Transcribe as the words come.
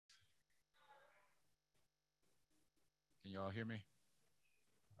Can y'all hear me?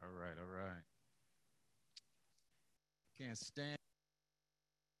 All right, all right. Can't stand.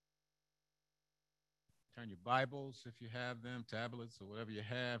 Turn your Bibles, if you have them, tablets, or whatever you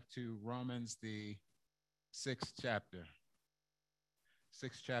have, to Romans, the sixth chapter.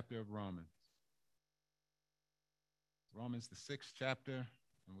 Sixth chapter of Romans. Romans, the sixth chapter, and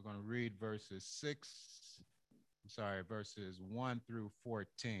we're going to read verses 1 through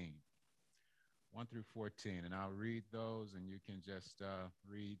 14. 1 through 14, and I'll read those, and you can just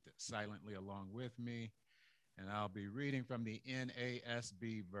read silently along with me, and I'll be reading from the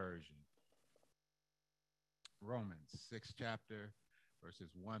NASB version. Romans, 6th chapter,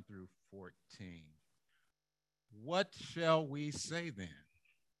 verses 1 through 14. What shall we say then?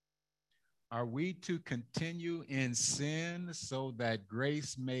 Are we to continue in sin so that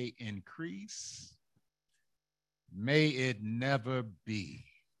grace may increase? May it never be.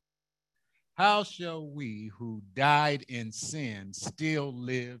 How shall we who died in sin still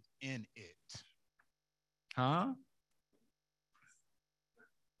live in it? Huh?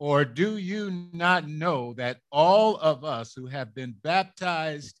 Or do you not know that all of us who have been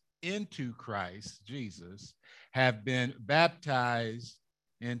baptized into Christ Jesus have been baptized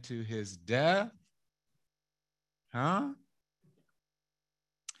into his death? Huh?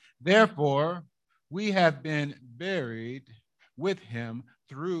 Therefore, we have been buried with him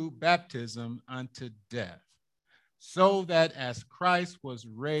through baptism unto death, so that as Christ was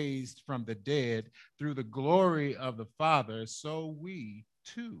raised from the dead through the glory of the Father, so we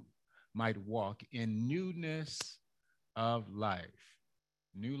too might walk in newness of life.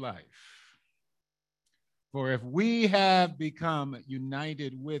 New life. For if we have become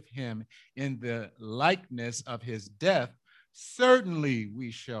united with him in the likeness of his death, certainly we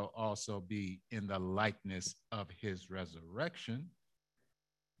shall also be in the likeness of his resurrection.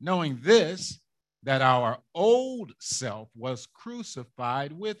 Knowing this, that our old self was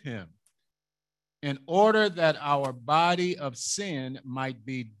crucified with him, in order that our body of sin might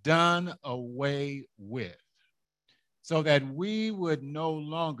be done away with, so that we would no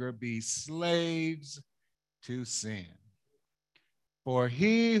longer be slaves to sin. For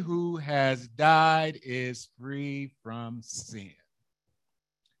he who has died is free from sin.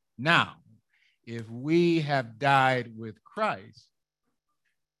 Now, if we have died with Christ,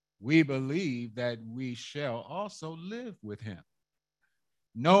 we believe that we shall also live with him,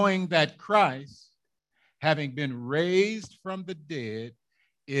 knowing that Christ, having been raised from the dead,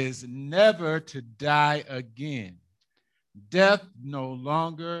 is never to die again. Death no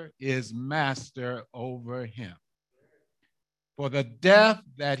longer is master over him. For the death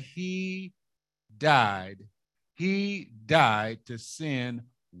that he died to sin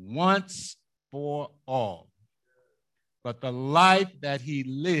once for all. But the life that he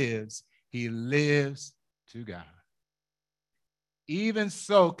lives to God. Even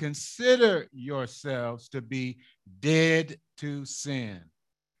so, consider yourselves to be dead to sin,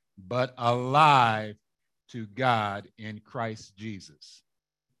 but alive to God in Christ Jesus.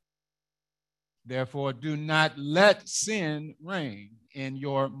 Therefore, do not let sin reign in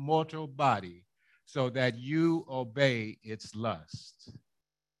your mortal body, so that you obey its lust.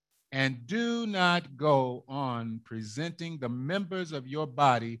 And do not go on presenting the members of your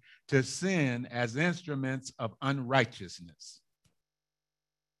body to sin as instruments of unrighteousness,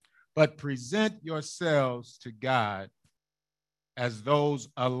 but present yourselves to God as those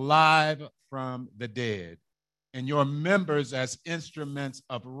alive from the dead, and your members as instruments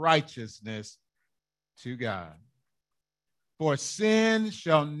of righteousness to God. For sin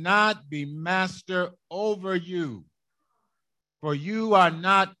shall not be master over you, for you are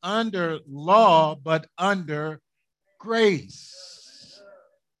not under law, but under grace.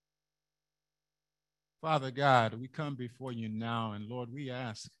 Father God, we come before you now, and Lord, we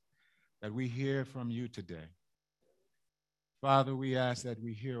ask that we hear from you today. Father, we ask that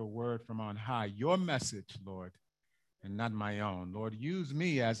we hear a word from on high, your message, Lord, and not my own. Lord, use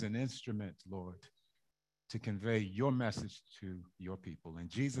me as an instrument, Lord, to convey your message to your people. In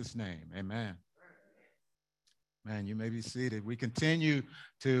Jesus' name, amen. Man, you may be seated. We continue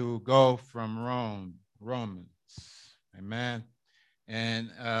to go from Romans, amen.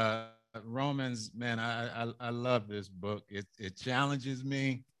 And Romans, man, I love this book. It challenges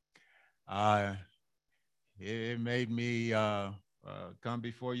me. It made me come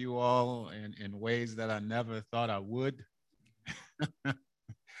before you all in ways that I never thought I would.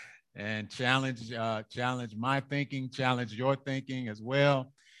 And challenge my thinking, challenge your thinking as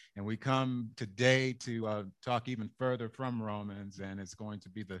well. And we come today to talk even further from Romans, and it's going to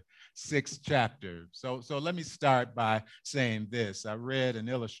be the sixth chapter. So let me start by saying this. I read an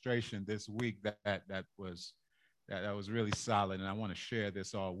illustration this week that that was really solid, and I want to share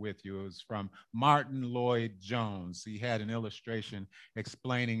this all with you. It was from Martin Lloyd Jones. He had an illustration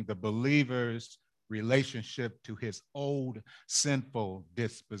explaining the believer's relationship to his old sinful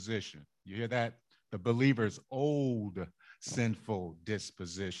disposition. You hear that? The believer's old sinful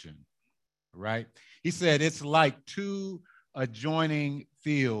disposition, right? He said it's like two adjoining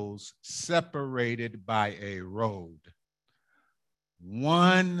fields separated by a road.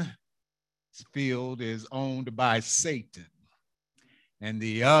 One field is owned by Satan and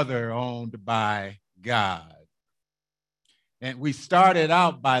the other owned by God. And we started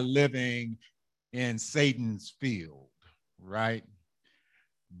out by living in Satan's field, right?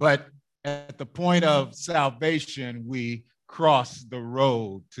 But at the point of salvation, we cross the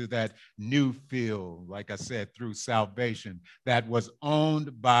road to that new field, like I said, through salvation that was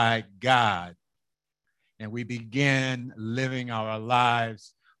owned by God. And we began living our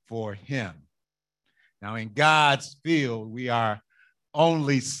lives for him. Now, in God's field, we are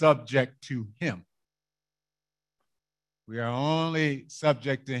only subject to him. We are only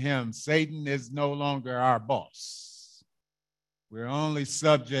subject to him. Satan is no longer our boss. We're only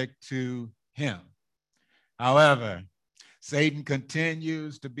subject to him. However, Satan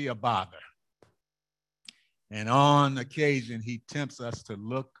continues to be a bother. And on occasion, he tempts us to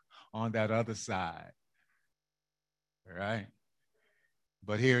look on that other side. All right?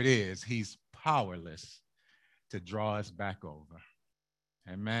 But here it is. He's powerless to draw us back over.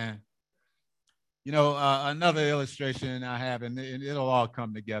 Amen. You know, another illustration I have, and it'll all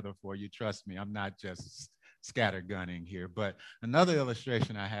come together for you. Trust me, I'm not just scattergunning here. But another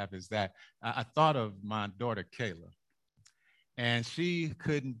illustration I have is that I thought of my daughter, Kayla. And she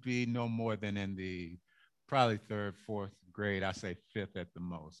couldn't be no more than in the probably third, fourth grade. I say fifth at the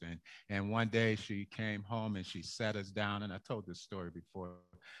most. And one day she came home and she sat us down. And I told this story before.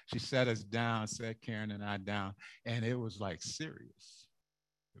 She sat us down, sat Karen and I down, and it was like serious.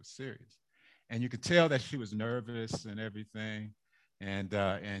 It was serious. And you could tell that she was nervous and everything. And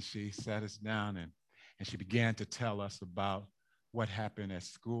she sat us down and she began to tell us about what happened at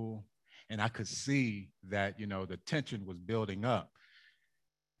school. And I could see that, you know, the tension was building up.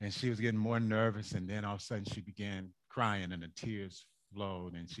 And she was getting more nervous. And then all of a sudden she began crying and the tears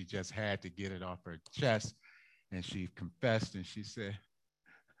flowed. And she just had to get it off her chest. And she confessed and she said,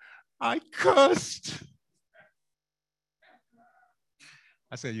 I cussed.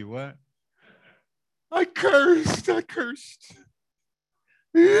 I said, you what? I cursed.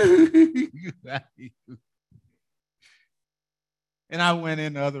 And I went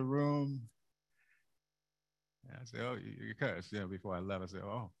in the other room. And I said, oh, you cursed. Yeah, before I left, I said,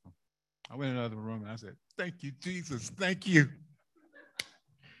 oh. I went in the other room and I said, thank you, Jesus. Thank you.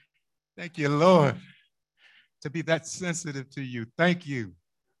 Thank you, Lord, to be that sensitive to you. Thank you.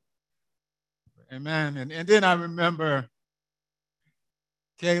 Amen. And then I remember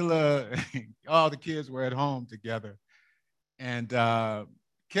Kayla, all the kids were at home together. And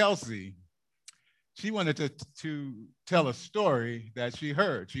Kelsey, she wanted to tell a story that she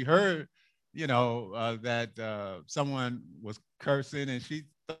heard. She heard, you know, that someone was cursing, and she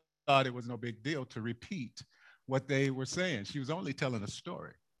thought it was no big deal to repeat what they were saying. She was only telling a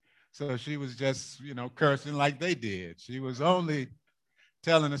story. So she was just, you know, cursing like they did. She was only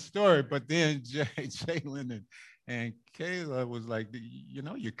telling a story, but then Jalen and Kayla was like, you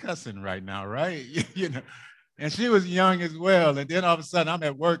know, you're cussing right now, right? You know, and she was young as well. And then all of a sudden I'm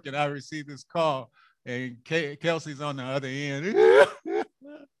at work and I received this call and Kelsey's on the other end.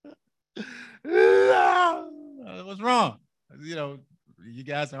 What's wrong? You know, you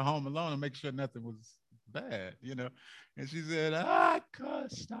guys are home alone and make sure nothing was bad, you know. And she said, I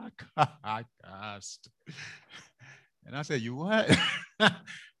cussed. I cussed. And I said, you what?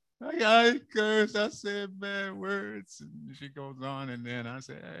 I cursed. I said bad words. And she goes on. And then I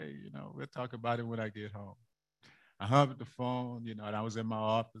said, hey, you know, we'll talk about it when I get home. I hung up the phone, you know, and I was in my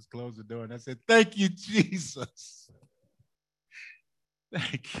office, closed the door, and I said, thank you, Jesus.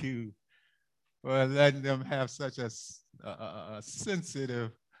 Thank you for letting them have such a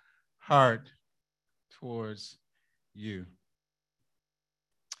sensitive heart towards you.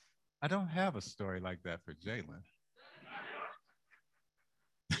 I don't have a story like that for Jalen.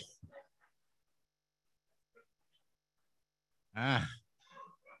 Ah,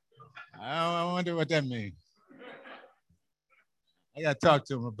 I wonder what that means. I got to talk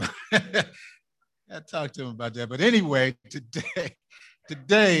to him about that. But anyway, today,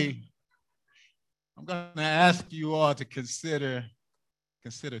 I'm going to ask you all to consider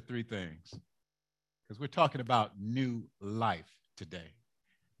three things, because we're talking about new life today.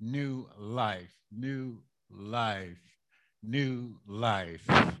 New life, new life, new life,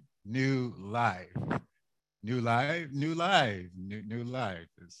 new life. New life, new life, new life.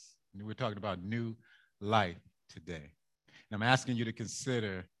 We're talking about new life today. And I'm asking you to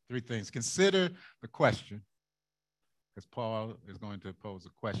consider three things. Consider the question, because Paul is going to pose a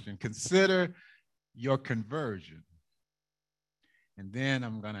question. Consider your conversion. And then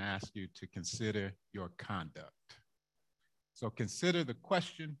I'm going to ask you to consider your conduct. So consider the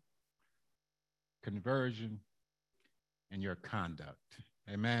question, conversion, and your conduct.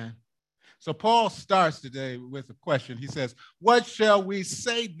 Amen. So Paul starts today with a question. He says, what shall we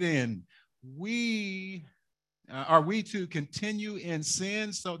say then? Are we to continue in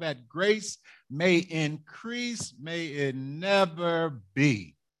sin so that grace may increase? May it never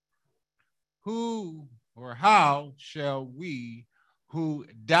be. Who or how shall we who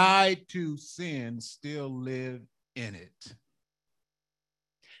died to sin still live in it?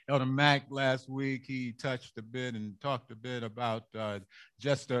 Elder Mack last week, he touched a bit and talked a bit about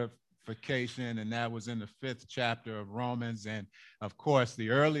justification, and that was in the 5th chapter of Romans. And of course, the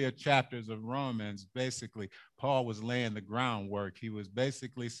earlier chapters of Romans, basically, Paul was laying the groundwork. He was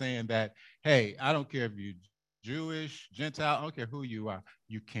basically saying that, hey, I don't care if you're Jewish, Gentile, I don't care who you are,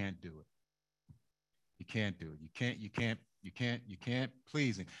 you can't do it. You can't do it. You can't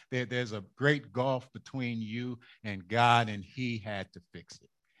please him. There's a great gulf between you and God, and he had to fix it.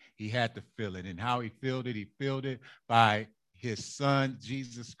 He had to fill it. And how he filled it by his son,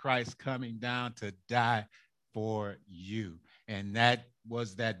 Jesus Christ, coming down to die for you. And that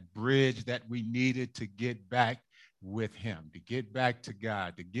was that bridge that we needed to get back with him, to get back to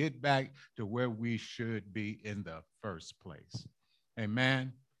God, to get back to where we should be in the first place.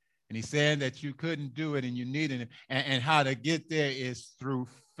 Amen. And he's saying that you couldn't do it and you needed it. And how to get there is through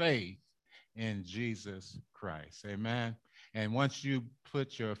faith in Jesus Christ. Amen. And once you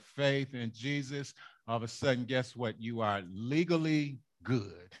put your faith in Jesus, all of a sudden, guess what? You are legally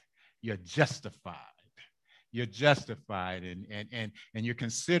good. You're justified. You're justified and you're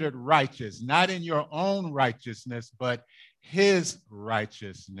considered righteous, not in your own righteousness, but his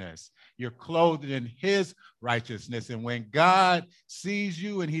righteousness. You're clothed in his righteousness. And when God sees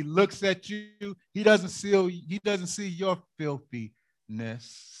you and he looks at you, he doesn't see your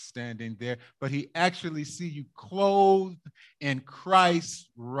filthiness standing there, but he actually see you clothed in Christ's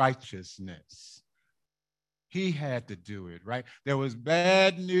righteousness. He had to do it, right? There was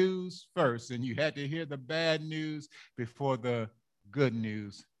bad news first, and you had to hear the bad news before the good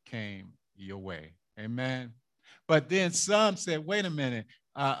news came your way. Amen. But then some said, wait a minute,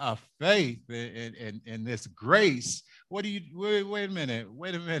 faith and this grace. What do you, wait a minute,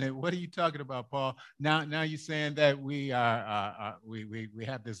 what are you talking about, Paul? Now you're saying that we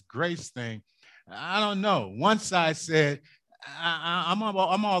have this grace thing. I don't know. One side said, I'm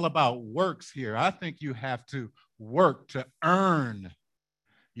all about works here. I think you have to work to earn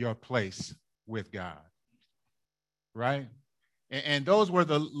your place with God, right? And those were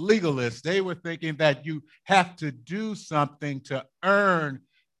the legalists. They were thinking that you have to do something to earn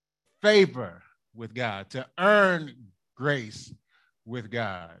favor with God, to earn grace with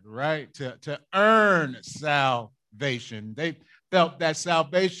God, right? To earn salvation. They felt that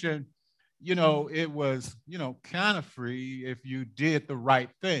salvation, it was, kind of free if you did the right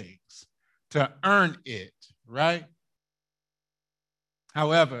things to earn it, right?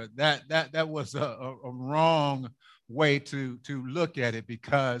 However, that was a wrong way to look at it,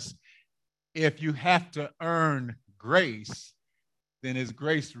 because if you have to earn grace, then is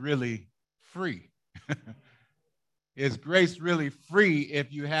grace really free? Is grace really free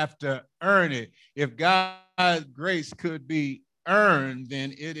if you have to earn it? If God's grace could be earned,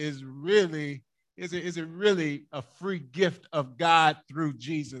 then it is really, is it really a free gift of God through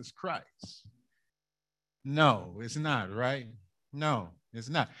Jesus Christ? No, it's not, right? No, it's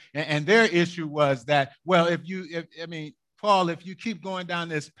not. And their issue was that, well, Paul, if you keep going down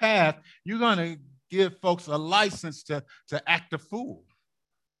this path, you're going to give folks a license to act a fool.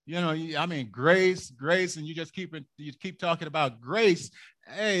 Grace, and you keep talking about grace.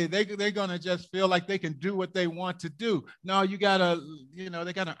 Hey, they're going to just feel like they can do what they want to do. No, they got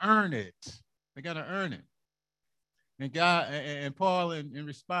to earn it. They got to earn it. And God and Paul in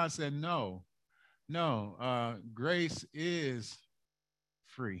response said, no, grace is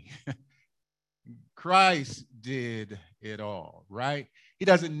free. Christ did it all, right? He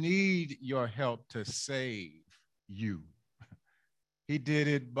doesn't need your help to save you. He did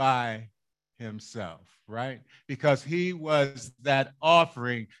it by himself, right? Because he was that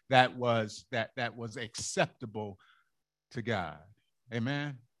offering that was acceptable to God.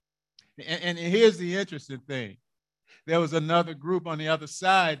 Amen. And here's the interesting thing. There was another group on the other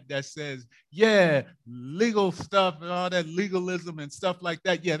side that says, yeah, legal stuff and all that legalism and stuff like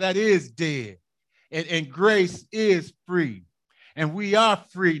that, yeah, that is dead. And grace is free. And we are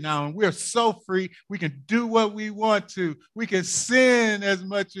free now, and we're so free, we can do what we want to. We can sin as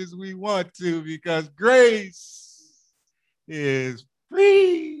much as we want to because grace is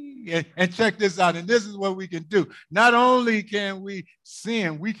free. And check this out, and this is what we can do. Not only can we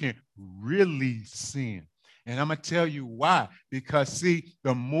sin, we can really sin. And I'm going to tell you why. Because, see,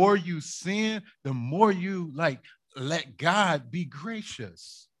 the more you sin, the more you let God be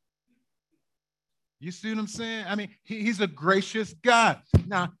gracious. You see what I'm saying? I mean, he's a gracious God.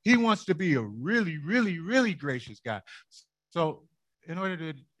 Now, he wants to be a really, really, really gracious God. So, in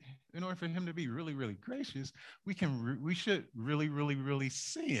order for him to be really, really gracious, we should really, really, really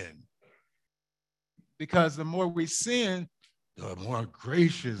sin. Because the more we sin, the more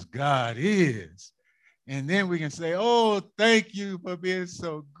gracious God is. And then we can say, "Oh, thank you for being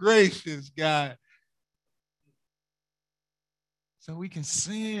so gracious, God." So we can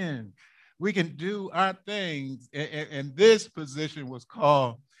sin. We can do our things. And this position was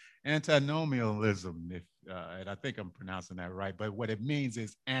called antinomianism, and I think I'm pronouncing that right. But what it means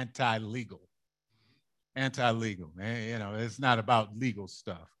is anti-legal. Anti-legal. It's not about legal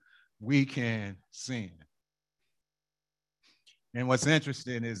stuff. We can sin. And what's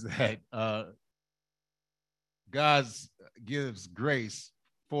interesting is that God gives grace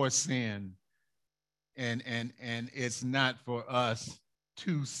for sin, and it's not for us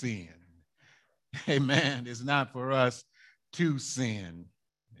to sin. Amen. It's not for us to sin.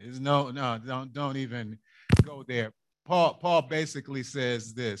 It's no, don't even go there. Paul basically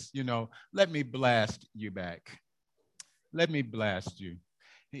says this, let me blast you back. Let me blast you.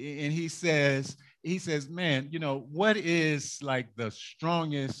 And he says, man, what is like the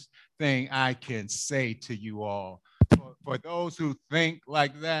strongest thing I can say to you all? For those who think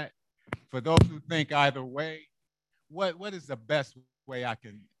like that, for those who think either way, what is the best way I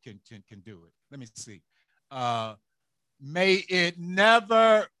can do it? Let me see. Uh, may it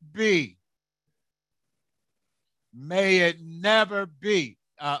never be. May it never be.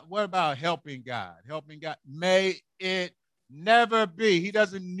 What about helping God? Helping God. May it never be. He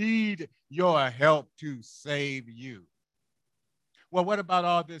doesn't need your help to save you. Well, what about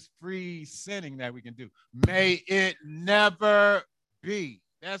all this free sinning that we can do? May it never be.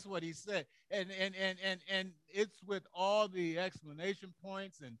 That's what he said. And it's with all the explanation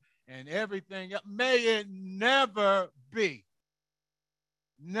points and everything. May it never be.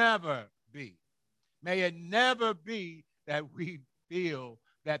 Never be. May it never be that we feel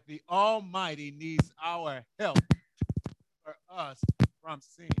that the Almighty needs our help for us from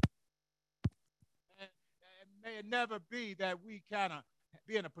sin. And may it never be that we kind of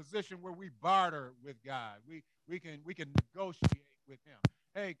be in a position where we barter with God. We can negotiate with him.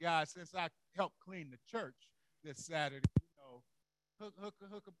 Hey, God, since I helped clean the church this Saturday, hook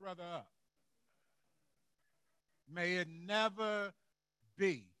a brother up. May it never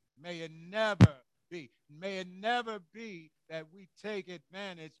be. May it never be. May it never be that we take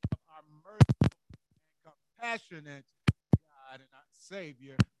advantage of our merciful and compassionate God and our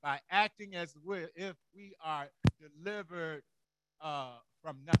Savior by acting as if we are delivered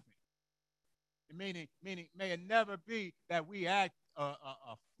from nothing. Meaning, may it never be that we act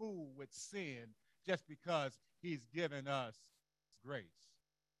a fool with sin just because he's given us grace.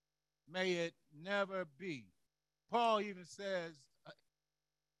 May it never be. Paul even says,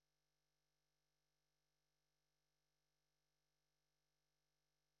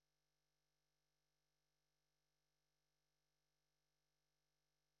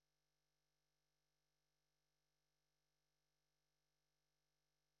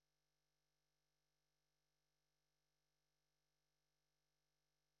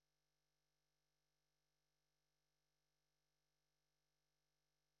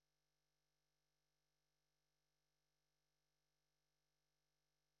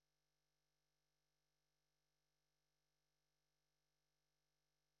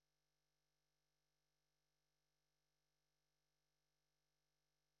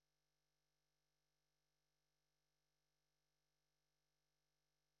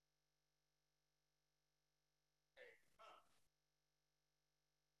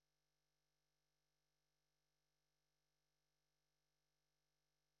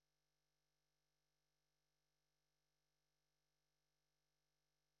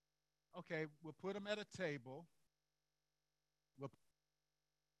 okay, we'll put them at a table. We'll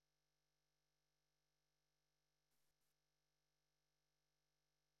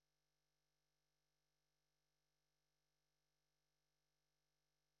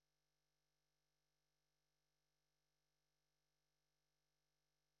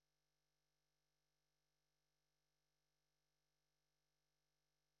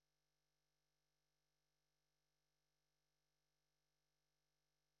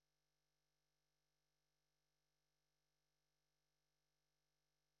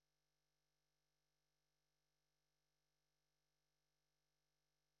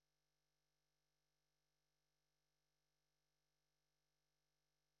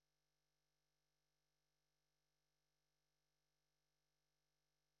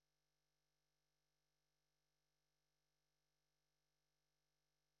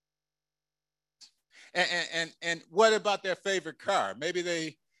And what about their favorite car? Maybe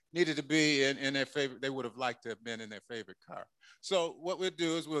they needed to be in their favorite, they would have liked to have been in their favorite car. So what we'll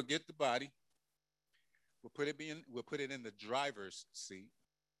do is we'll get the body, we'll put it in the driver's seat,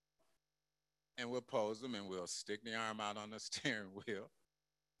 and we'll pose them and we'll stick the arm out on the steering wheel.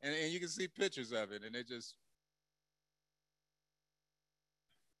 And you can see pictures of it, and it just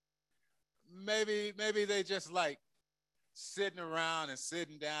maybe they just like sitting around and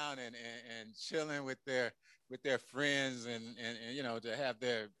sitting down and chilling with their friends and you know to have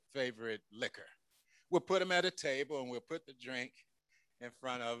their favorite liquor. We'll put them at a table and we'll put the drink in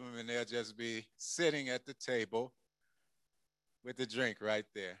front of them and they'll just be sitting at the table with the drink right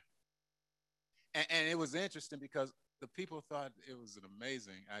there. And it was interesting because the people thought it was an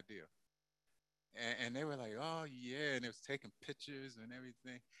amazing idea. And they were like, oh, yeah. And it was taking pictures and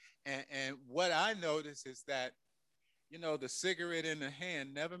everything. And what I noticed is that, you know, the cigarette in the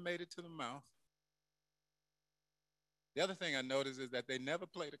hand never made it to the mouth. The other thing I noticed is that they never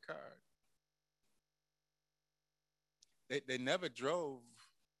played a card. They never drove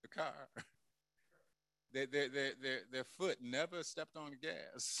the car. Their foot never stepped on the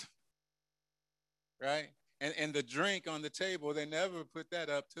gas, right? And the drink on the table, they never put that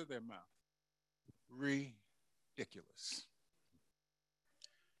up to their mouth. Ridiculous.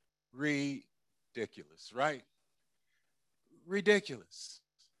 Ridiculous, right? Ridiculous.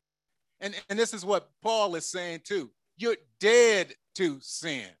 And this is what Paul is saying too. You're dead to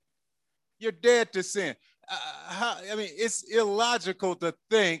sin. You're dead to sin. I mean, it's illogical to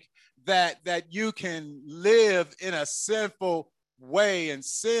think that you can live in a sinful way and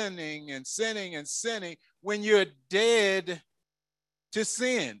sinning and sinning and sinning when you're dead to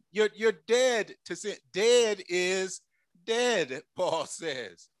sin. You're dead to sin. Dead is dead, Paul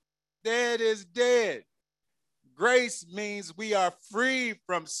says. Dead is dead. Grace means we are free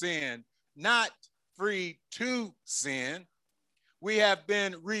from sin, not free to sin. We have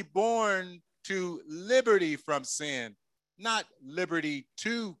been reborn to liberty from sin, not liberty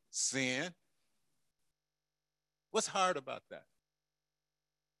to sin. What's hard about that?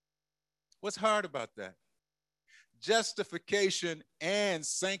 What's hard about that? Justification and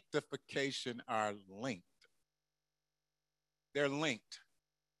sanctification are linked. They're linked.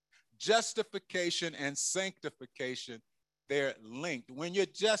 Justification and sanctification, they're linked. When you're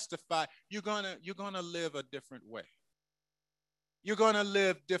justified, you're gonna live a different way. You're gonna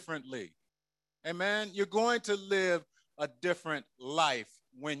live differently. Amen. You're going to live a different life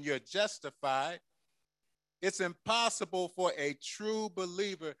when you're justified. It's impossible for a true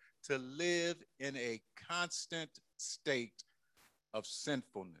believer to live in a constant state of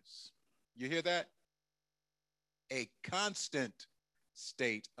sinfulness. You hear that? A constant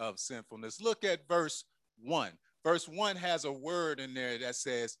state of sinfulness. Look at verse 1. Verse 1 has a word in there that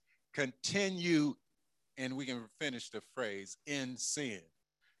says, continue, and we can finish the phrase, in sin.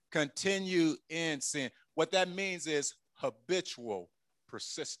 Continue in sin. What that means is habitual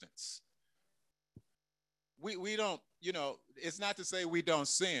persistence. We don't, you know, it's not to say we don't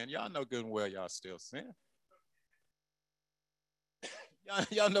sin. Y'all know good and well y'all still sin.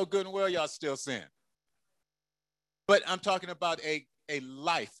 Y'all know good and well y'all still sin. But I'm talking about a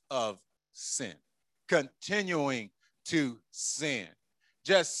life of sin, continuing to sin,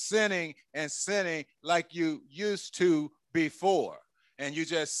 just sinning and sinning like you used to before. And you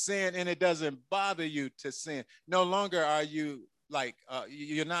just sin and it doesn't bother you to sin. No longer are you like,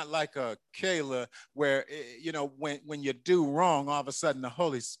 you're not like a Kayla where, you know, when you do wrong, all of a sudden the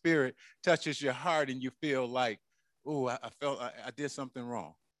Holy Spirit touches your heart and you feel like, oh, I felt I did something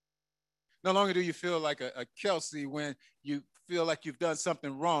wrong. No longer do you feel like a Kelsey when you feel like you've done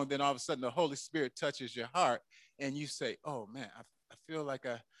something wrong, then all of a sudden the Holy Spirit touches your heart and you say, oh man, I feel like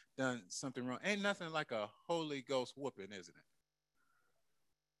I've done something wrong. Ain't nothing like a Holy Ghost whooping, isn't it?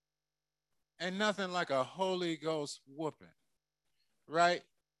 Ain't nothing like a Holy Ghost whooping, right?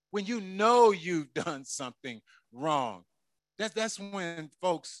 When you know you've done something wrong, that's when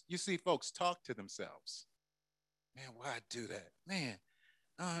you see folks talk to themselves. Man, why I do that? Man,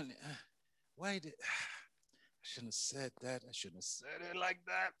 why did I shouldn't have said that? I shouldn't have said it like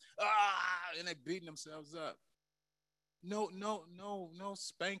that. And they beating themselves up. No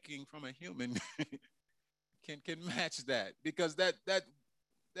spanking from a human can match that because that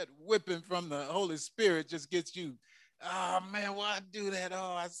whipping from the Holy Spirit just gets you. Oh man, why I do that?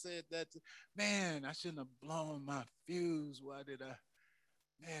 Oh, I said that. Man, I shouldn't have blown my fuse. Why did I?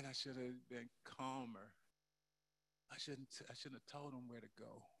 Man, I should have been calmer. I shouldn't have told him where to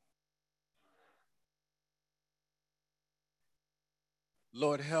go.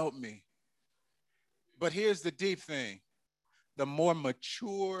 Lord, help me. But here's the deep thing. The more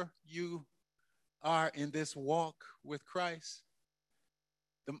mature you are in this walk with Christ,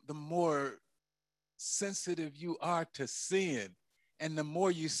 the more sensitive you are to sin, and the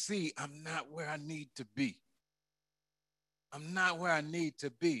more you see, I'm not where I need to be. I'm not where I need to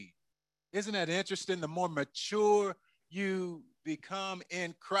be. Isn't that interesting? The more mature you become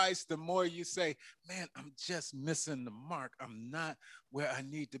in Christ, the more you say, man, I'm just missing the mark. I'm not where I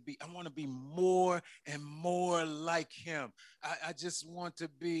need to be. I want to be more and more like him. I just want to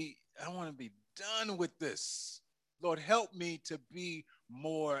be, I want to be done with this. Lord, help me to be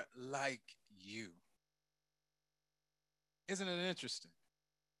more like you. Isn't it interesting?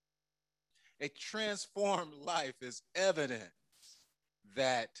 A transformed life is evidence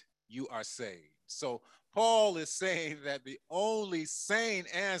that you are saved. So Paul is saying that the only sane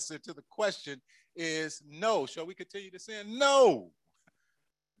answer to the question is no. Shall we continue to sin? No.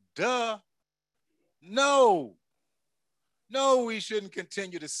 Duh. No. No, we shouldn't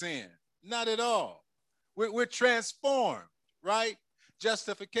continue to sin. Not at all. We're transformed, right?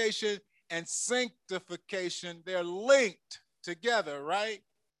 Justification and sanctification, they're linked together, right?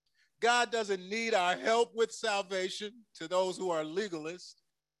 God doesn't need our help with salvation to those who are legalists.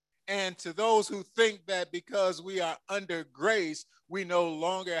 And to those who think that because we are under grace, we no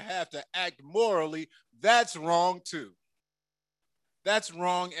longer have to act morally, that's wrong too. That's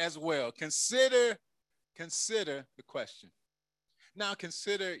wrong as well. Consider the question. Now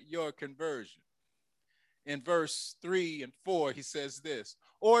consider your conversion. In verse 3 and 4, he says this,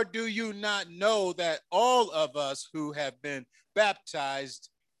 or do you not know that all of us who have been baptized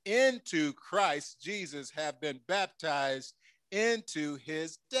into Christ Jesus have been baptized into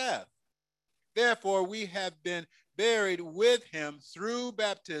his death? Therefore, we have been buried with him through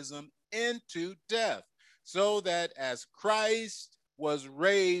baptism into death, so that as Christ was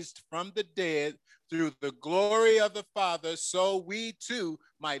raised from the dead through the glory of the Father, so we too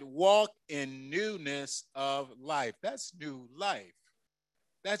might walk in newness of life. That's new life.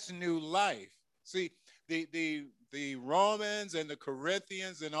 That's new life. See, the Romans and the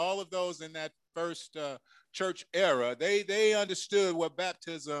Corinthians and all of those in that first church era, they understood what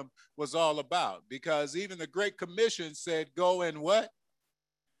baptism was all about, because even the Great Commission said, go and what?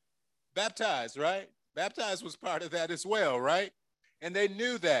 Baptize, right? Baptize was part of that as well, right? And they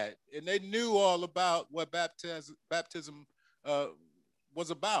knew that, and they knew all about what baptism was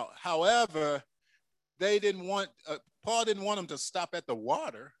about. However, Paul didn't want them to stop at the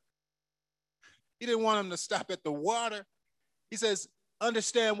water. He didn't want them to stop at the water. He says,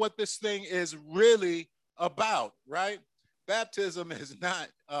 understand what this thing is really about, right? Baptism is not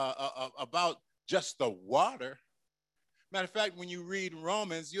about just the water. Matter of fact, when you read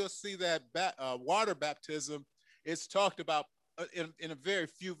Romans, you'll see that water baptism is talked about in a very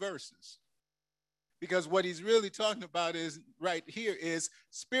few verses. Because what he's really talking about is right here is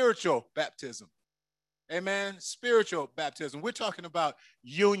spiritual baptism. Amen. Spiritual baptism. We're talking about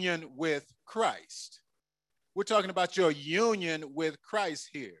union with Christ. We're talking about your union with Christ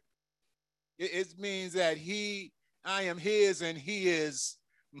here. It means that I am his and he is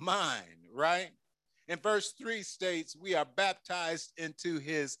mine, right? And verse 3 states, we are baptized into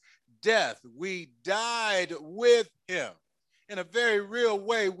his death. We died with him. In a very real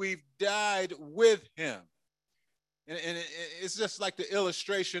way, we've died with him. And it's just like the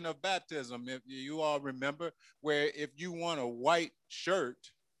illustration of baptism. If you all remember, where if you want a white shirt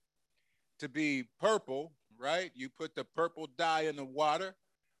to be purple, right? You put the purple dye in the water,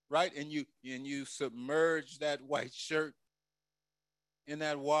 right? And you submerge that white shirt in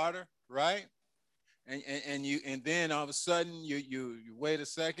that water, right? And then all of a sudden you wait a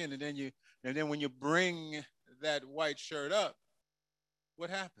second, and then when you bring that white shirt up, what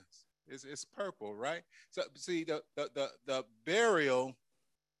happens? It's purple, right? So see, the burial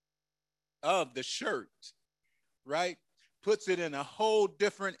of the shirt, right, puts it in a whole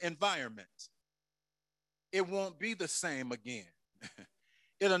different environment. It won't be the same again.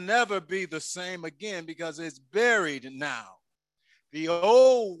 It'll never be the same again because it's buried now. The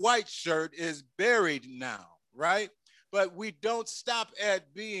old white shirt is buried now, right? But we don't stop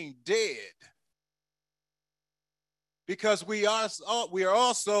at being dead, because we are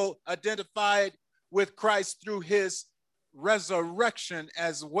also identified with Christ through his resurrection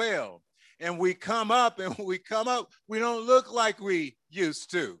as well. And we come up, we don't look like we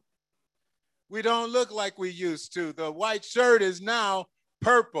used to. We don't look like we used to. The white shirt is now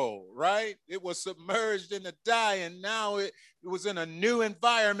purple, right? It was submerged in the dye, and now it was in a new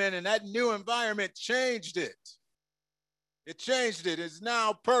environment, and that new environment changed it. It changed it. It's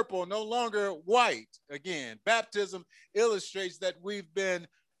now purple, no longer white again. Baptism illustrates that we've been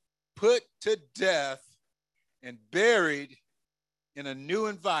put to death and buried in a new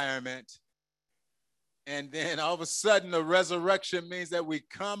environment, And then all of a sudden, the resurrection means that we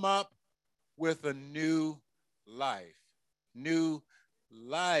come up with a new life. New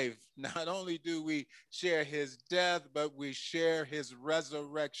life. Not only do we share his death, but we share his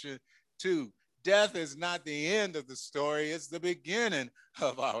resurrection too. Death is not the end of the story, it's the beginning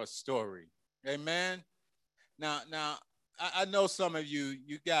of our story. Amen. Now, I know some of you,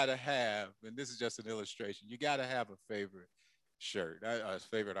 you gotta have, and this is just an illustration, you gotta have a favorite shirt, a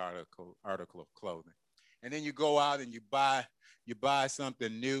favorite article of clothing. And then you go out and you buy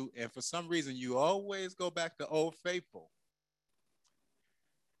something new, and for some reason you always go back to Old Faithful.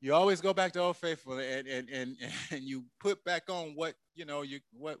 You always go back to Old Faithful, and you put back on what you know you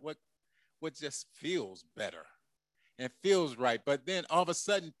what just feels better and feels right. But then all of a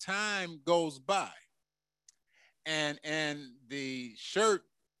sudden time goes by, and the shirt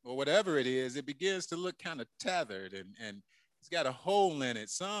or whatever it is, it begins to look kind of tethered, and it's got a hole in it.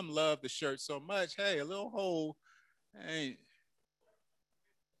 Some love the shirt so much, hey, a little hole ain't,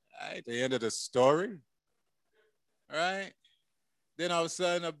 ain't the end of the story, right? Then all of a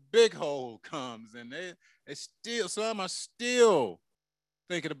sudden a big hole comes, and they still, some are still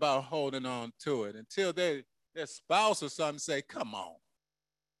thinking about holding on to it until their spouse or something say, come on,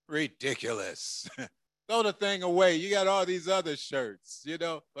 ridiculous. Throw the thing away. You got all these other shirts, you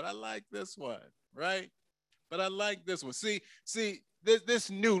know, but I like this one, right? But I like this one. See, this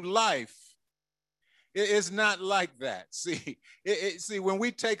new life, it's not like that. See, when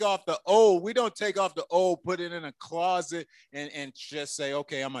we take off the old, we don't take off the old, put it in a closet, and just say,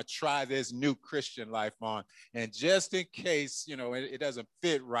 okay, I'm gonna try this new Christian life on, and just in case, you know, it doesn't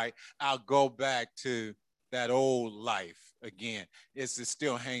fit right, I'll go back to that old life again. It's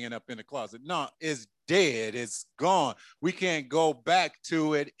still hanging up in the closet. No, it's dead. It's gone. We can't go back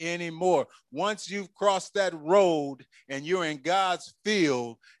to it anymore. Once you've crossed that road and you're in God's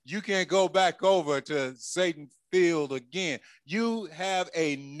field, you can't go back over to Satan's field again. You have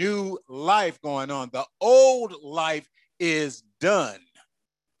a new life going on. The old life is done.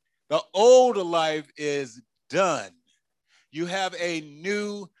 The old life is done. You have a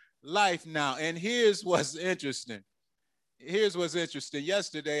new life now. And here's what's interesting.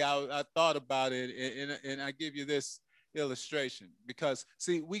 Yesterday, I thought about it, and I give you this illustration because,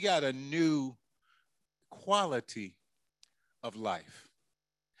 see, we got a new quality of life.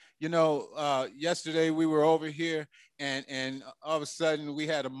 You know, yesterday we were over here, and all of a sudden we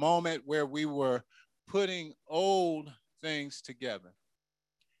had a moment where we were putting old things together.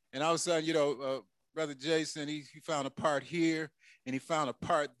 And all of a sudden, you know, Brother Jason, he found a part here, and he found a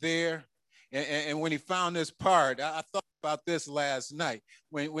part there. And when he found this part, I thought about this last night.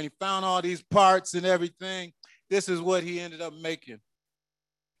 When he found all these parts and everything, this is what he ended up making.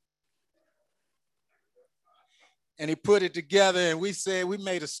 And he put it together, and we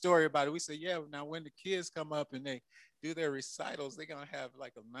made a story about it. We said, yeah, now when the kids come up and they do their recitals, they're going to have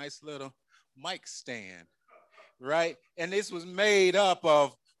like a nice little mic stand, right? And this was made up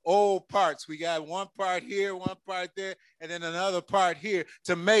of old parts. We got one part here, one part there, and then another part here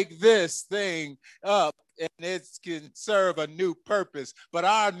to make this thing up, and it can serve a new purpose. But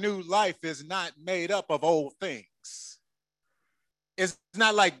our new life is not made up of old things. It's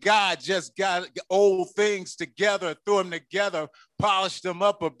not like God just got old things together, threw them together, polished them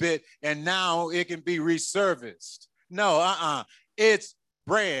up a bit, and now it can be resurfaced. No, it's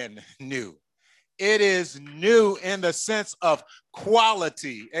brand new. It is new in the sense of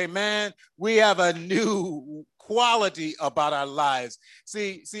quality. Amen. We have a new quality about our lives.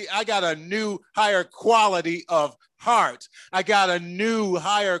 See, I got a new higher quality of heart. I got a new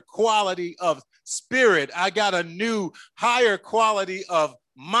higher quality of spirit. I got a new higher quality of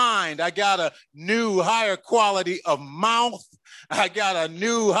mind. I got a new higher quality of mouth. I got a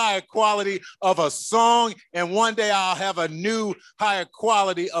new higher quality of a song, and one day I'll have a new higher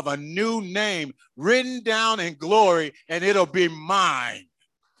quality of a new name written down in glory, and it'll be mine.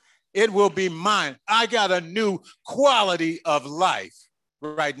 It will be mine. I got a new quality of life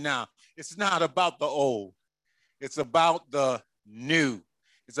right now. It's not about the old. It's about the new.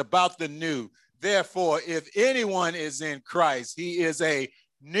 It's about the new. Therefore, if anyone is in Christ, he is a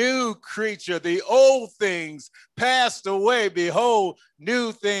new creature. The old things passed away. Behold,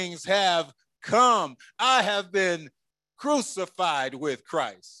 new things have come. I have been crucified with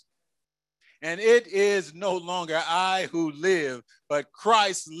Christ. And it is no longer I who live, but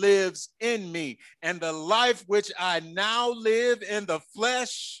Christ lives in me. And the life which I now live in the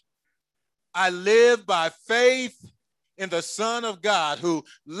flesh, I live by faith in the Son of God who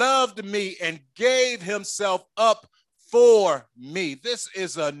loved me and gave himself up for me. This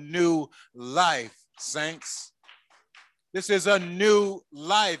is a new life, saints. This is a new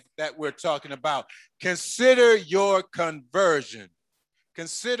life that we're talking about. Consider your conversion.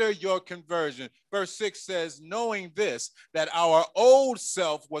 Consider your conversion. Verse 6 says, knowing this, that our old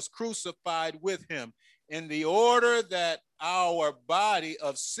self was crucified with him in the order that our body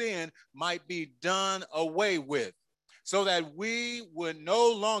of sin might be done away with, so that we would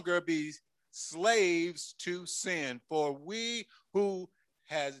no longer be slaves to sin. For we who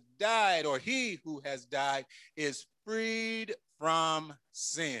has died, or he who has died, is freed from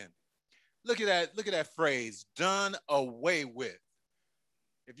sin. Look at that phrase, done away with.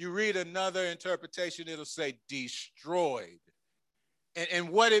 If you read another interpretation, it'll say destroyed. And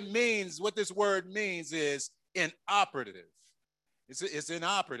what it means, what this word means is inoperative. It's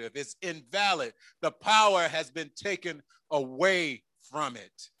inoperative. It's invalid. The power has been taken away from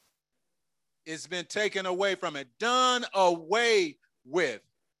it. It's been taken away from it, done away with.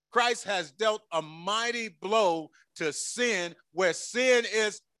 Christ has dealt a mighty blow to sin, where sin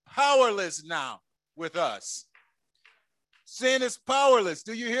is powerless now with us. Sin is powerless.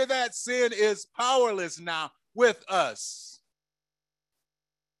 Do you hear that? Sin is powerless now with us.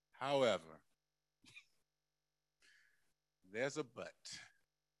 However, there's a but.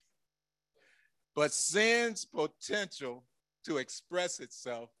 But sin's potential to express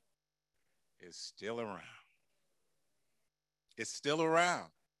itself is still around. It's still around.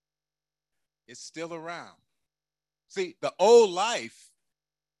 It's still around. See, the old life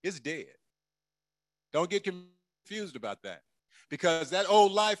is dead. Don't get confused about that, because that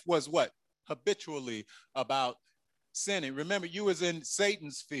old life was what? Habitually about sinning. Remember, you was in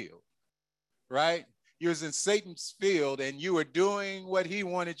Satan's field, right? You was in Satan's field and you were doing what he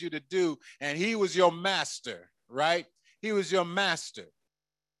wanted you to do, and he was your master, right? He was your master.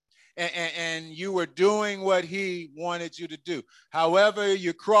 And you were doing what he wanted you to do. However,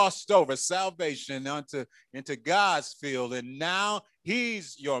 you crossed over salvation into God's field, and now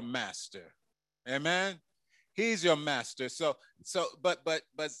he's your master. Amen. He's your master.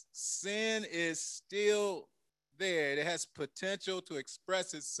 But sin is still there. It has potential to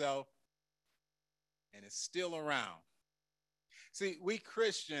express itself, and it's still around. See, we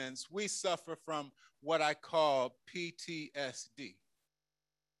Christians, we suffer from what I call PTSD.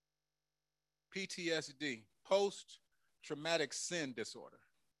 PTSD, post-traumatic sin disorder.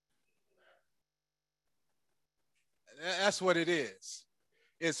 That's what it is.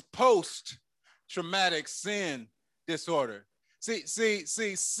 It's post-traumatic sin disorder. See,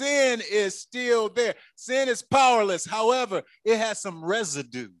 sin is still there. Sin is powerless. However, it has some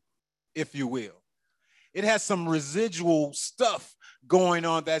residue, if you will. It has some residual stuff going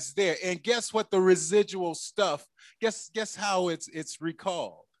on that's there. And guess what the residual stuff, guess how it's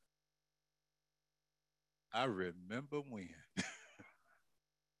recalled? I remember when.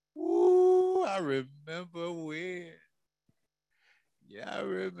 Ooh, I remember when. Yeah, I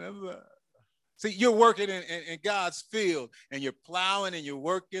remember. See, you're working in God's field, and you're plowing and you're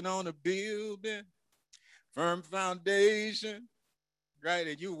working on a building, firm foundation, right?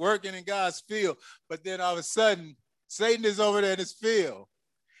 And you're working in God's field. But then all of a sudden, Satan is over there in his field,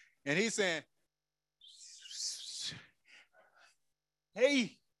 and he's saying,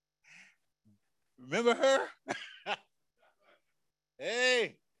 hey, remember her?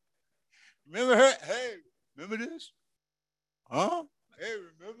 Hey, remember her? Hey, remember this? Huh? Hey,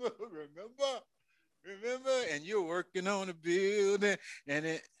 remember? And you're working on a building, and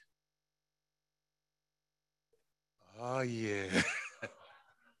it, oh yeah.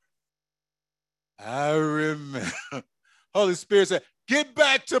 I remember. Holy Spirit said, get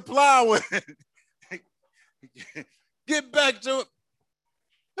back to plowing. Get back to it.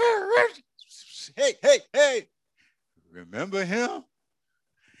 Hey. Remember him?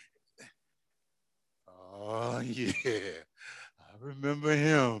 Oh, yeah. I remember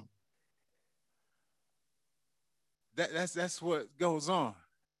him. That's what goes on.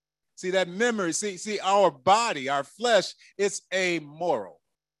 See, that memory, see, our body, our flesh, it's amoral.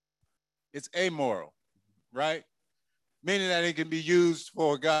 It's amoral, right? Meaning that it can be used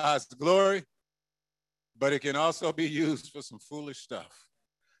for God's glory, but it can also be used for some foolish stuff.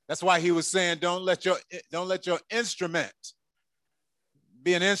 That's why he was saying, don't let your instrument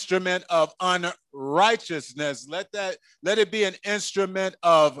be an instrument of unrighteousness. Let it be an instrument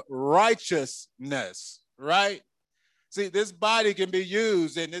of righteousness, right? See, this body can be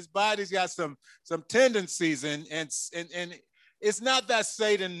used, and this body's got some tendencies, and it's not that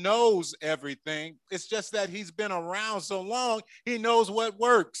Satan knows everything. It's just that he's been around so long, he knows what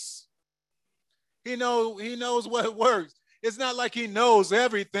works. He knows what works. It's not like he knows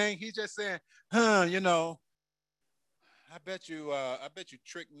everything. He's just saying, I bet you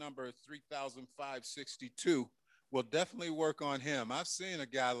trick number 3,562 will definitely work on him. I've seen a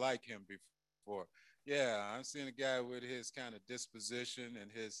guy like him before. Yeah, I've seen a guy with his kind of disposition and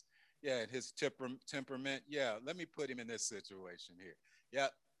his temperament. Yeah, let me put him in this situation here. Yeah,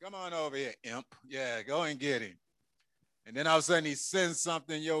 come on over here, imp. Yeah, go and get him. And then all of a sudden he sends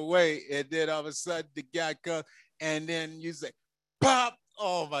something your way, and then all of a sudden the guy comes, and then you say, pop.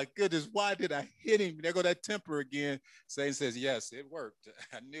 Oh my goodness, why did I hit him? There go that temper again. Satan says, yes, it worked.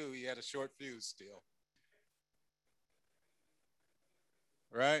 I knew he had a short fuse still.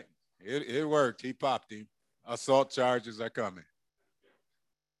 Right? It worked. He popped him. Assault charges are coming.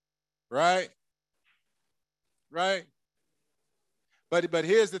 Right? Right? But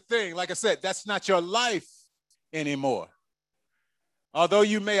here's the thing. Like I said, that's not your life anymore. Although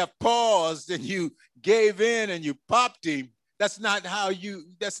you may have paused and you gave in and you popped him, that's not how you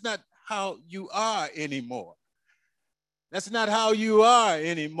are anymore. That's not how you are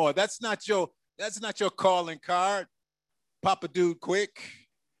anymore. That's not your calling card. Pop a dude quick.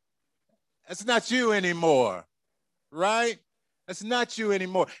 That's not you anymore. Right? That's not you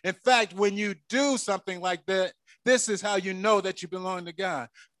anymore. In fact, when you do something like that, this is how you know that you belong to God.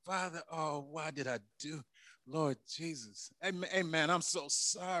 Father, oh, why did I do? Lord Jesus. Hey man, I'm so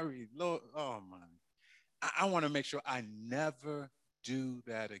sorry. Lord, oh my. I want to make sure I never do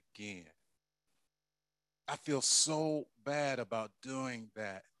that again. I feel so bad about doing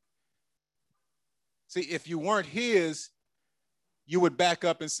that. See, if you weren't his, you would back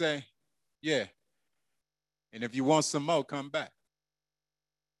up and say, yeah. And if you want some more, come back.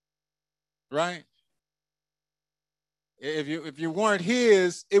 Right? If you weren't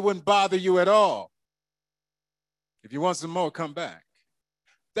his, it wouldn't bother you at all. If you want some more, come back.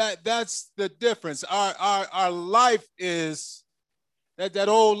 That's the difference. Our life is that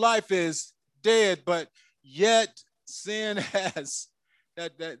old life is dead, but yet sin has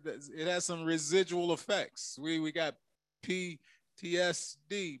that it has some residual effects. We got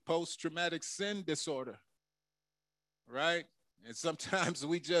PTSD, post-traumatic sin disorder, right? And sometimes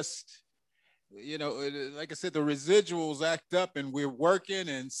we just, like I said, the residuals act up and we're working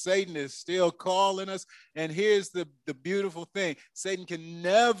and Satan is still calling us. And here's the beautiful thing. Satan can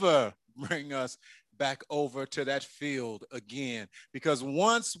never bring us back over to that field again, because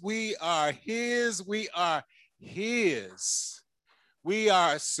once we are his, we are his. We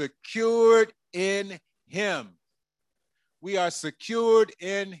are secured in him. We are secured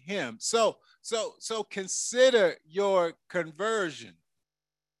in him. So consider your conversion.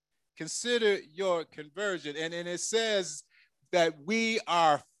 Consider your conversion. And it says that we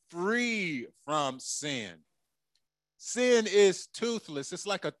are free from sin. Sin is toothless. It's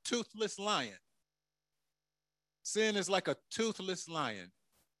like a toothless lion. Sin is like a toothless lion.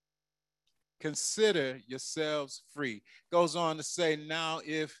 Consider yourselves free. Goes on to say, now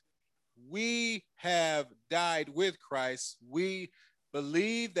if we have died with Christ, we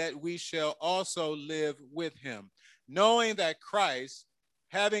believe that we shall also live with him, knowing that Christ,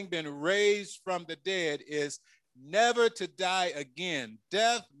 having been raised from the dead, is never to die again.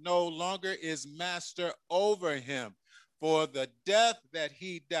 Death no longer is master over him. For the death that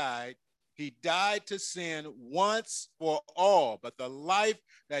he died to sin once for all. But the life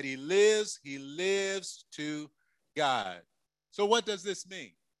that he lives to God. So what does this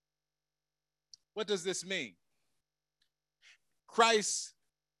mean? What does this mean? Christ,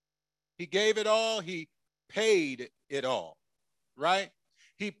 he gave it all. He paid it all, right?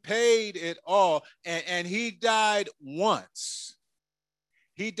 He paid it all, and he died once.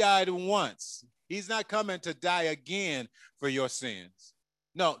 He died once. He's not coming to die again for your sins.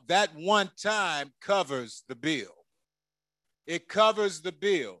 No, that one time covers the bill. It covers the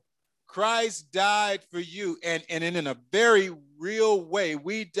bill. Christ died for you, and in a very real way.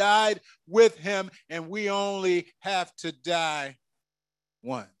 We died with him, and we only have to die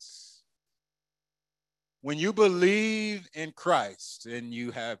once. When you believe in Christ and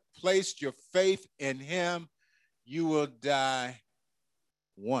you have placed your faith in him, you will die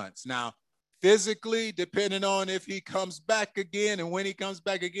once. Now, physically, depending on if he comes back again and when he comes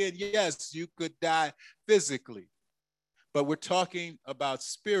back again, yes, you could die physically. But we're talking about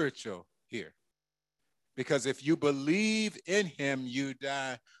spiritual here. Because if you believe in him, you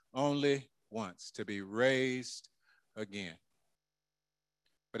die only once to be raised again.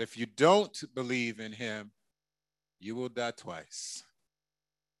 But if you don't believe in him, you will die twice.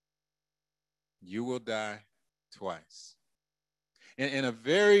 You will die twice. In a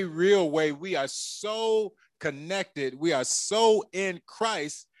very real way, we are so connected, we are so in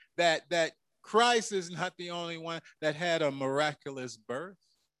Christ that Christ is not the only one that had a miraculous birth.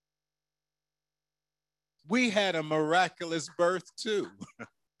 We had a miraculous birth too.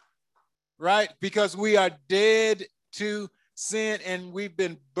 right? Because we are dead to sin and we've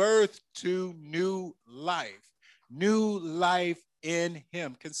been birthed to new life in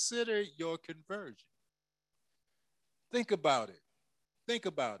him. Consider your conversion. Think about it. Think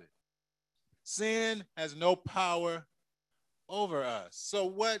about it. Sin has no power over us. So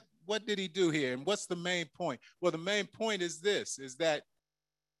what did he do here? And what's the main point? Well, the main point is this, is that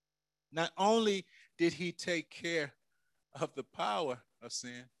not only did he take care of the power of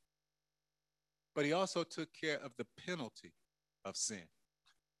sin, but he also took care of the penalty of sin.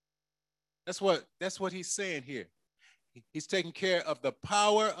 That's what he's saying here. He's taking care of the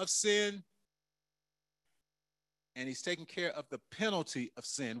power of sin and he's taking care of the penalty of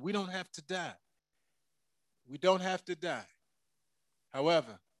sin. We don't have to die. We don't have to die.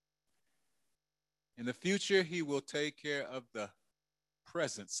 However, in the future, he will take care of the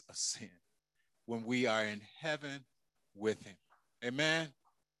presence of sin when we are in heaven with him. Amen.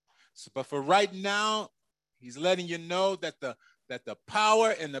 So, but for right now, he's letting you know that the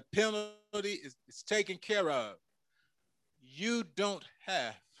power and the penalty is taken care of. You don't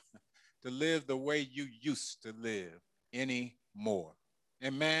have to live the way you used to live anymore.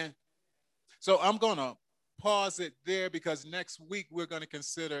 Amen. So I'm going to pause it there because next week we're going to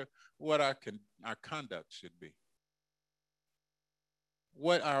consider what our conduct should be.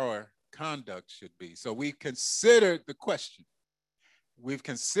 What our conduct should be. So we've considered the question. We've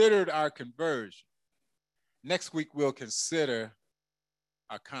considered our conversion. Next week we'll consider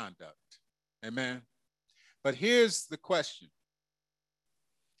our conduct. Amen. But here's the question.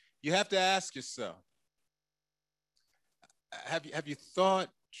 You have to ask yourself, have you thought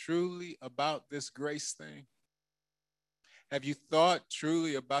truly about this grace thing? Have you thought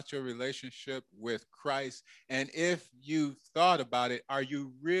truly about your relationship with Christ? And if you thought about it, are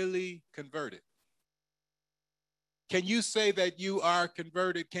you really converted? Can you say that you are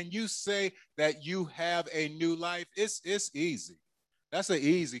converted? Can you say that you have a new life? It's easy. That's an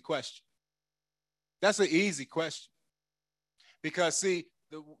easy question. That's an easy question. Because see,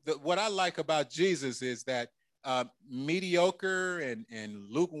 what I like about Jesus is that mediocre and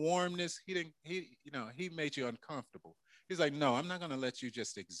lukewarmness, he made you uncomfortable. He's like, no, I'm not going to let you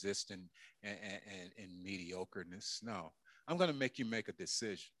just exist in mediocreness. No, I'm going to make you make a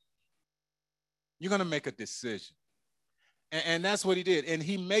decision. You're going to make a decision. And that's what he did. And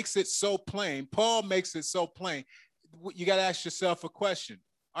he makes it so plain. Paul makes it so plain. You got to ask yourself a question.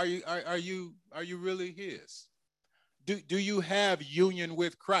 Are you really his? Do you have union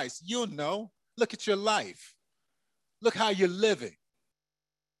with Christ? You'll know. Look at your life. Look how you're living.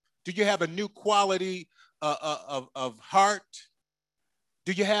 Do you have a new quality of heart?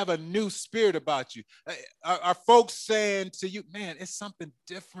 Do you have a new spirit about you? Are folks saying to you, man, it's something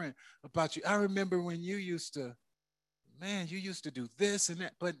different about you? I remember when you used to do this and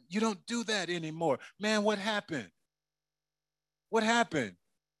that, but you don't do that anymore. Man, what happened? What happened?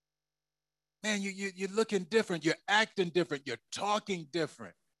 Man, you're looking different. You're acting different. You're talking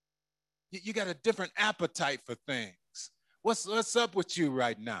different. You got a different appetite for things. What's up with you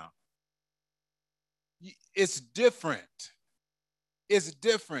right now? It's different. It's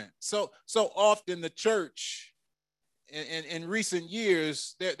different. So often the church in recent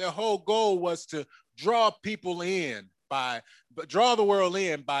years, their whole goal was to draw people in draw the world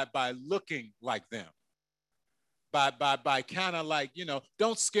in by looking like them. By kind of like,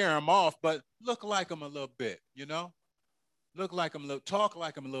 don't scare them off, but look like them a little bit, look like them a little, talk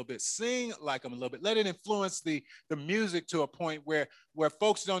like them a little bit, sing like them a little bit. Let it influence the music to a point where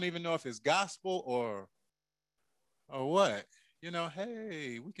folks don't even know if it's gospel or what.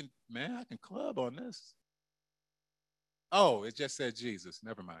 Hey, I can club on this. Oh, it just said Jesus.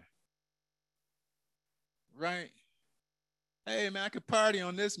 Never mind. Right? Hey, man, I could party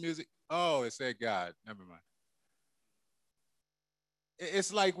on this music. Oh, it said God. Never mind.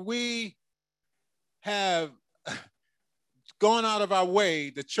 It's like we have gone out of our way,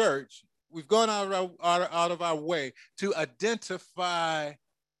 the church, we've gone out of our way to identify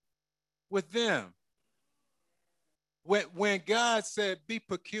with them. When God said, be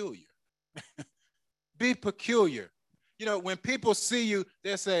peculiar, be peculiar. When people see you,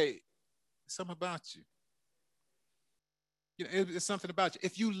 they say, something about you. It's something about you.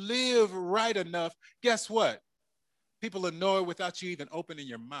 If you live right enough, guess what? People will know it without you even opening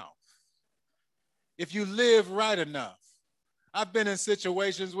your mouth. If you live right enough. I've been in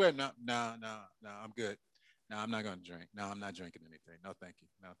situations where, no, I'm good. No, I'm not going to drink. No, I'm not drinking anything. No, thank you.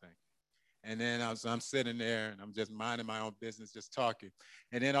 No, thank you. And then I'm sitting there and I'm just minding my own business, just talking.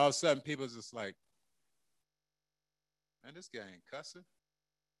 And then all of a sudden people just like, man, this guy ain't cussing.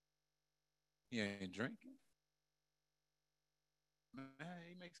 He ain't drinking. Man,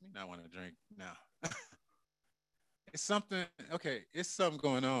 he makes me not want to drink now. It's something, okay, it's something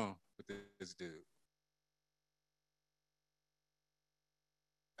going on with this dude.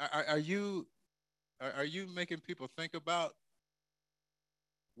 Are you are you making people think about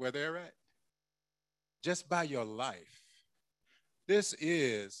where they're at? Just by your life. This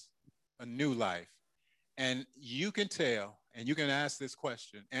is a new life. And you can tell, and you can ask this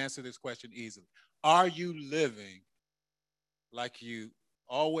question, answer this question easily. Are you living like you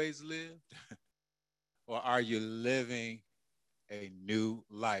always lived? Or are you living a new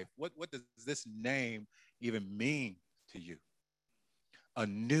life? What does this name even mean to you? A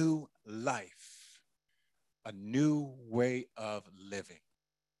new life, a new way of living.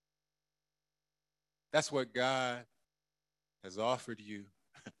 That's what God has offered you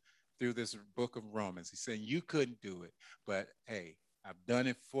through this book of Romans. He's saying you couldn't do it, but hey, I've done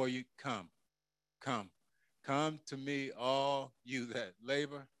it for you. Come, come, come to me, all you that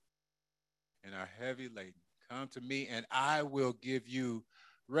labor and are heavy laden. Come to me, and I will give you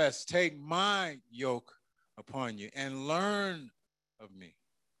rest. Take my yoke upon you and learn of me.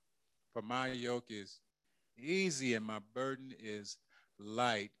 For my yoke is easy and my burden is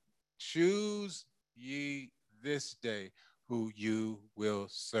light. Choose ye this day who you will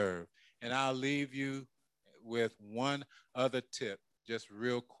serve. And I'll leave you with one other tip, just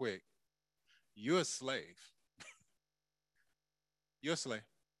real quick. You're a slave. You're a slave.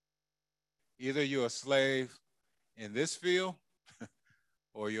 Either you're a slave in this field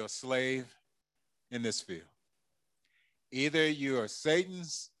or you're a slave in this field. Either you're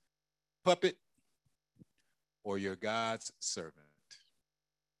Satan's puppet or you're God's servant.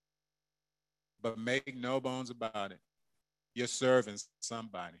 But make no bones about it. You're serving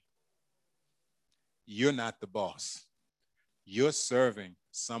somebody. You're not the boss. You're serving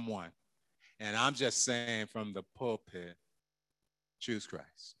someone. And I'm just saying from the pulpit, choose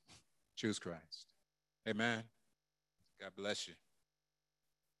Christ. Choose Christ. Amen. God bless you.